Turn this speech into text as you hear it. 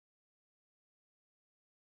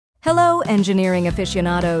Hello, engineering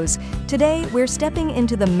aficionados! Today, we're stepping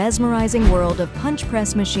into the mesmerizing world of punch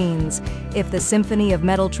press machines. If the symphony of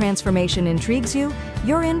metal transformation intrigues you,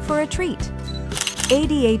 you're in for a treat.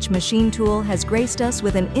 ADH Machine Tool has graced us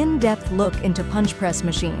with an in-depth look into punch press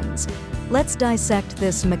machines. Let's dissect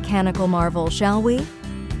this mechanical marvel, shall we?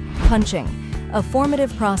 Punching, a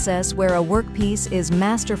formative process where a workpiece is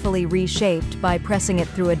masterfully reshaped by pressing it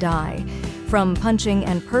through a die. From punching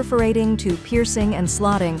and perforating to piercing and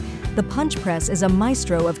slotting, the punch press is a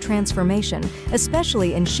maestro of transformation,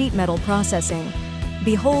 especially in sheet metal processing.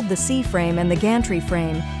 Behold the C-frame and the gantry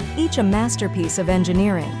frame, each a masterpiece of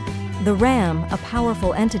engineering. The ram, a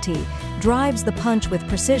powerful entity, drives the punch with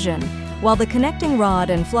precision, while the connecting rod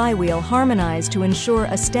and flywheel harmonize to ensure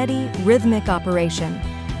a steady, rhythmic operation.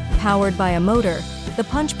 Powered by a motor, the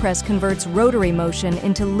punch press converts rotary motion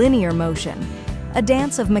into linear motion, a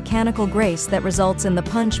dance of mechanical grace that results in the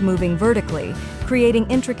punch moving vertically, creating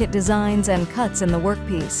intricate designs and cuts in the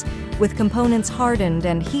workpiece. With components hardened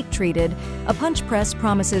and heat-treated, a punch press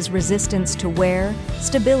promises resistance to wear,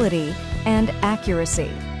 stability, and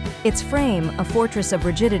accuracy. Its frame, a fortress of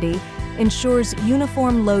rigidity, ensures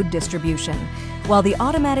uniform load distribution, while the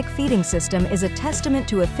automatic feeding system is a testament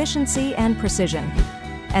to efficiency and precision.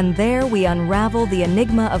 And there we unravel the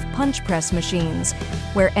enigma of punch press machines,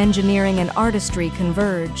 where engineering and artistry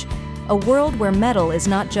converge. A world where metal is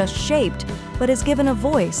not just shaped, but is given a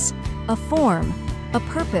voice, a form, a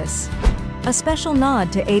purpose. A special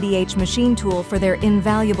nod to ADH Machine Tool for their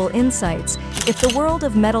invaluable insights. If the world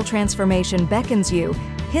of metal transformation beckons you,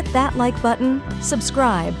 hit that like button,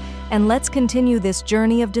 subscribe, and let's continue this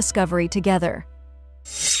journey of discovery together.